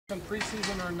In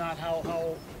preseason or not,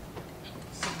 how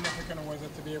significant was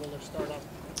it to be able to start off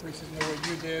the preseason the way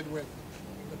you did with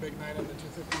the big night and the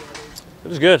 250-yarders? It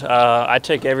was good. I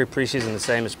take every preseason the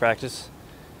same as practice.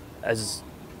 As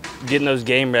getting those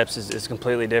game reps is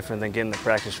completely different than getting the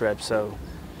practice reps. So,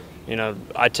 you know,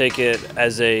 I take it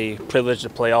as a privilege to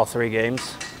play all 3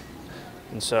 games.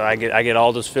 And so I get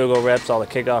all those field goal reps, all the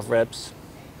kickoff reps.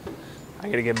 I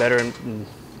got to get better and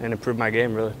improve my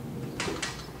game, really.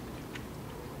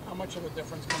 How much of a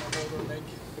difference can a holder make?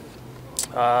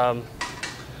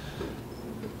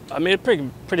 I mean, a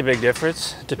pretty big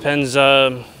difference. It depends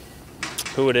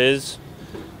who it is.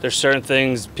 There's certain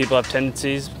things, people have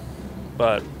tendencies,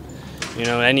 but you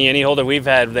know, any holder we've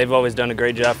had, they've always done a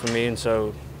great job for me, and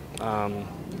so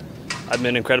I've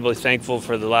been incredibly thankful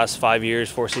for the last 5 years,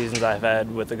 4 seasons I've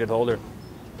had with a good holder.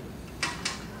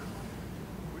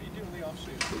 What do you do in the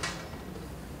offseason?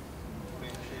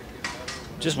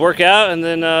 Just work out, and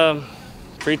then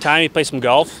free time, you play some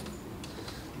golf.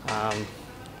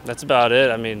 That's about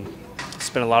it. I mean,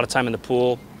 spend a lot of time in the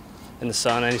pool, in the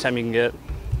sun, anytime you can get.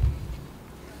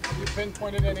 Have you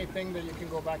pinpointed anything that you can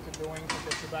go back to doing to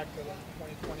get you back to the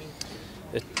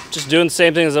 2020? Just doing the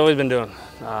same thing as I've always been doing.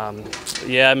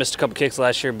 Yeah, I missed a couple kicks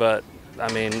last year, but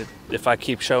I mean, if I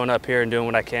keep showing up here and doing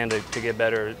what I can to get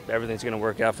better, everything's going to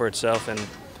work out for itself, and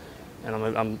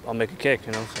I'll make a kick,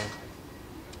 you know. So.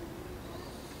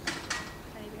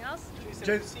 Anything else? Jason,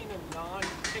 have you seen a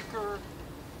non-kicker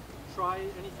try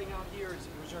anything out here? Is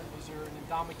there an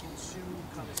Indomitian Sue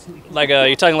kind of sneaking? Like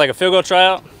you're talking like a field goal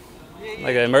tryout? Yeah,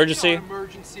 like an emergency? You know,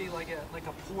 emergency, like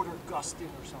a Porter Gustin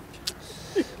or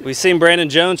something. We've seen Brandon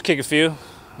Jones kick a few,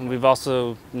 and we've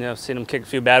also seen him kick a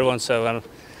few bad ones. So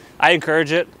I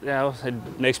encourage it. You know,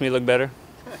 it makes me look better.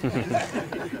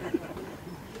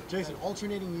 Jason,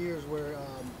 alternating years where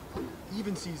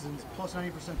even seasons plus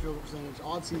 90% field goal percentage,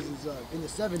 odd seasons in the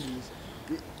 70s.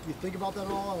 You think about that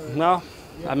at all? Or? No,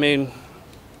 yeah. I mean,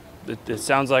 it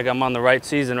sounds like I'm on the right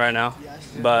season right now, yes.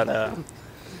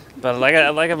 But like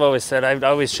I've always said, I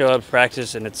always show up to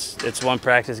practice, and it's one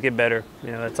practice, get better.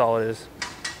 You know, that's all it is.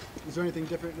 Is there anything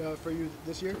different for you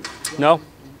this year? No,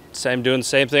 doing the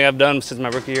same thing I've done since my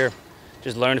rookie year.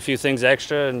 Just learn a few things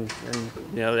extra, and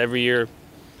you know, every year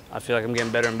I feel like I'm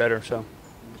getting better and better. So.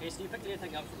 Jason, you picked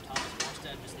anything up from Thomas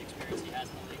Morstead, just the experience he has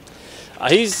in the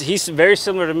league? He's very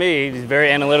similar to me. He's very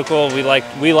analytical. We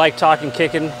like talking,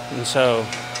 kicking, and so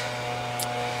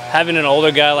having an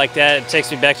older guy like that, it takes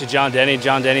me back to John Denny.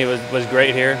 John Denny was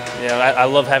great here. You know, I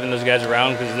love having those guys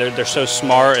around because they're so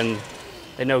smart and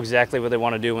they know exactly what they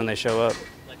want to do when they show up.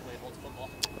 Like the way he holds football?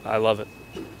 I love it.